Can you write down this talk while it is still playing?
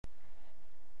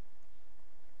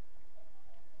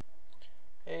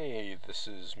This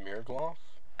is Mirgloff,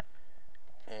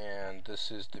 and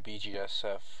this is the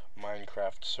BGSF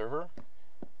Minecraft server.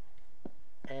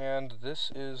 And this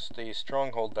is the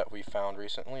stronghold that we found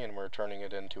recently, and we're turning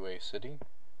it into a city.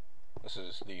 This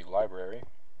is the library.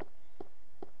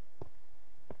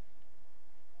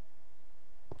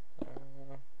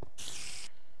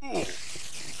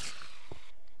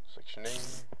 Section A.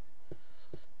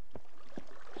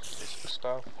 Basic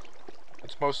stuff.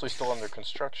 It's mostly still under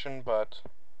construction, but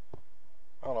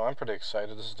I don't know, I'm pretty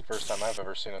excited. This is the first time I've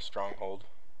ever seen a stronghold.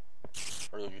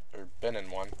 Or been in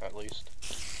one, at least.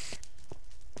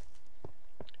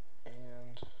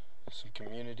 And some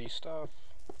community stuff.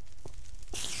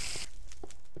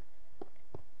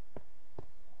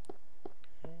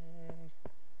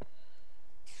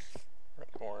 Red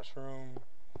Forest Room.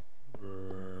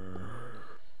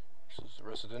 This is the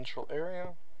residential area.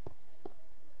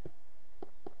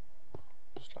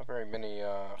 There's not very many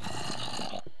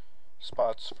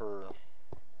spots for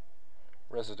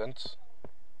residents.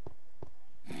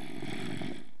 I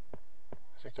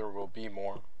think there will be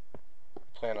more. I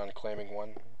plan on claiming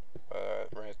one.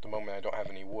 Right at the moment I don't have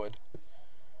any wood.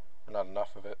 Or not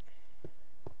enough of it.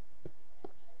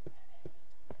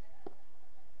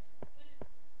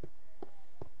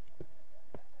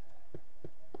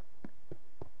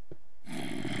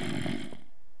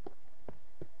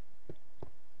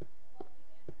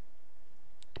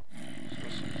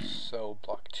 So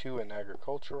block 2 in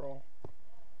agricultural.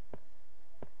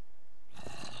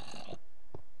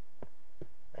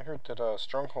 I heard that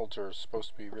strongholds are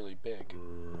supposed to be really big.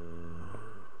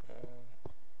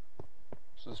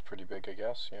 This is pretty big, I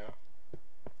guess, yeah.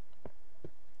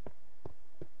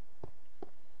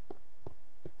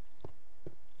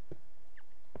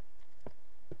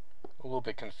 A little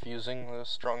bit confusing, the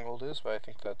stronghold is, but I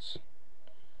think that's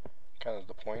kind of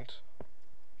the point.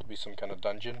 To be some kind of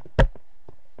dungeon.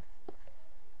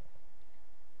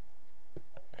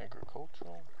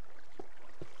 Agricultural.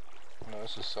 No,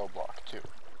 this is cell block 2.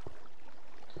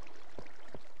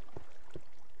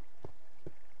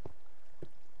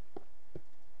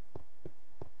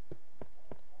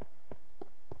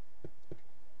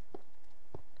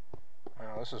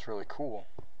 Wow, this is really cool.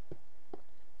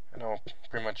 I know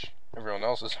pretty much everyone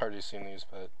else has already seen these,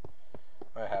 but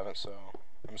I haven't, so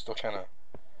I'm still kind of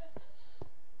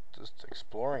just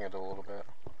exploring it a little bit.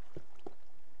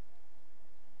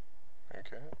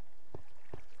 Okay.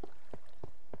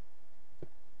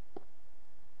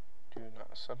 Do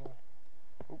not settle.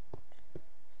 Oop.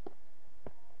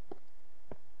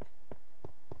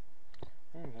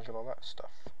 Look at all that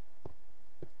stuff.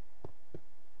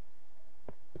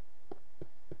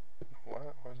 What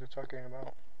are they talking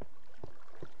about?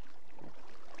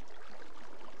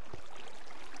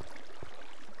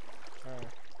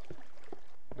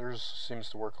 Theirs seems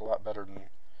to work a lot better than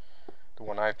the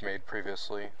one I've made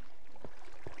previously.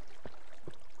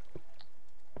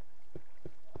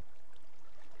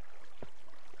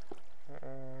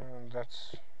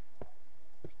 That's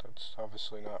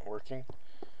obviously not working.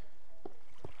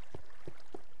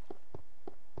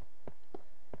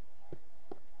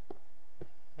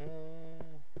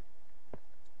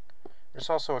 There's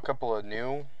also a couple of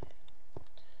new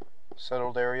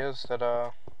settled areas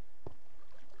that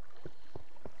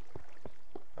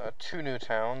 2 new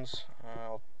towns.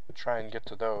 I'll try and get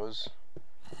to those.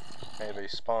 I have a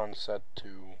spawn set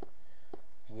to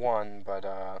 1,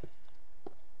 but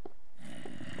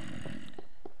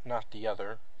not the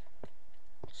other.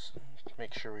 Let's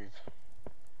make sure we've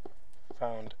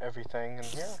found everything in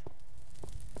here.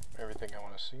 Everything I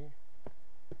want to see.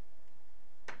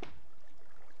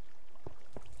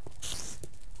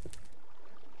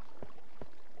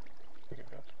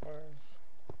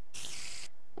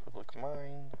 Public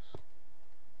mines.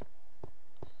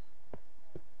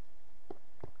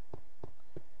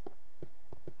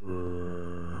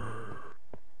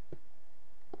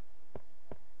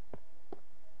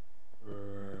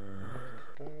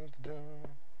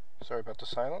 Sorry about the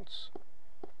silence.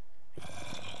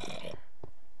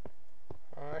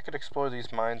 I could explore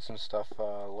these mines and stuff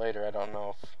later. I don't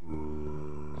know if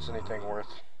there's anything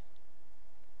worth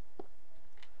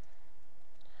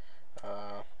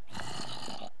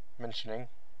mentioning.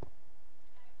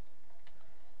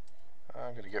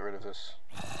 I'm gonna get rid of this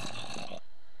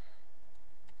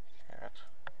cat.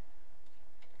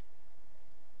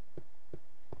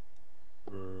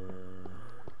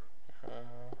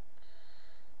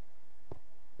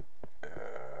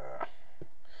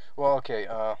 Well, okay,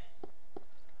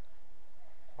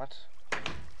 what?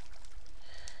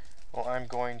 Well, I'm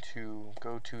going to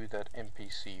go to that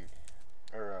NPC,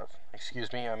 or,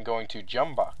 excuse me, I'm going to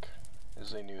Jumbach,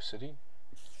 is a new city.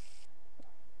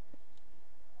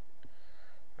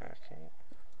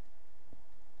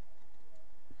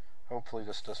 Hopefully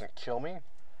this doesn't kill me.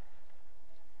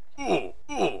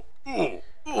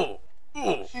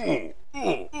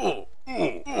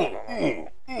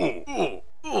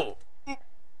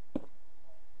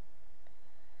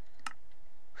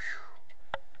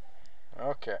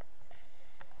 Okay.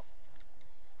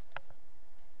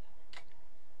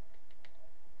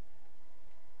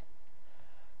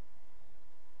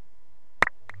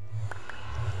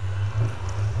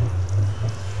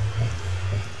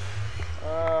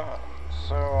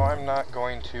 So I'm not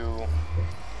going to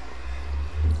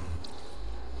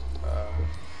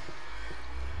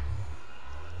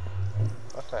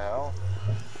what the hell?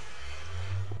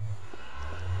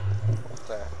 What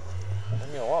the?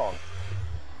 Leave me alone.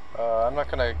 I'm not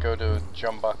gonna go to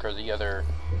Jumbuck or the other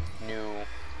new.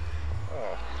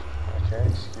 Oh, okay,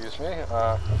 excuse me.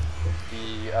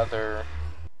 The other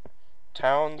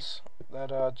towns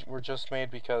that were just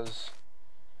made because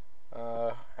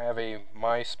I have a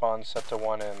my spawn set to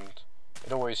 1 and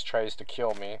it always tries to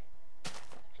kill me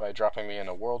by dropping me in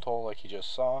a world hole like you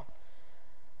just saw.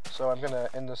 So I'm gonna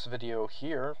end this video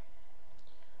here.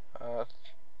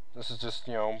 This is just,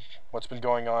 you know, what's been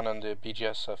going on the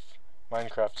BGSF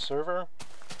Minecraft server.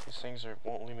 These things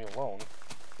won't leave me alone.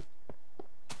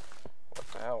 What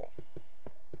the hell?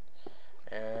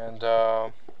 And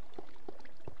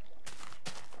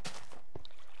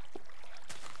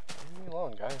leave me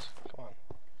alone, guys. Come on.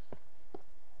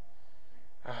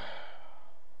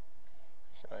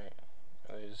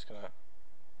 Are they just gonna?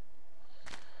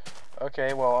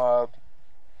 Okay, well,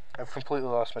 I've completely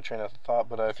lost my train of thought,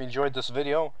 but if you enjoyed this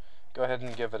video, go ahead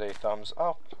and give it a thumbs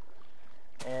up,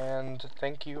 and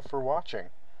thank you for watching.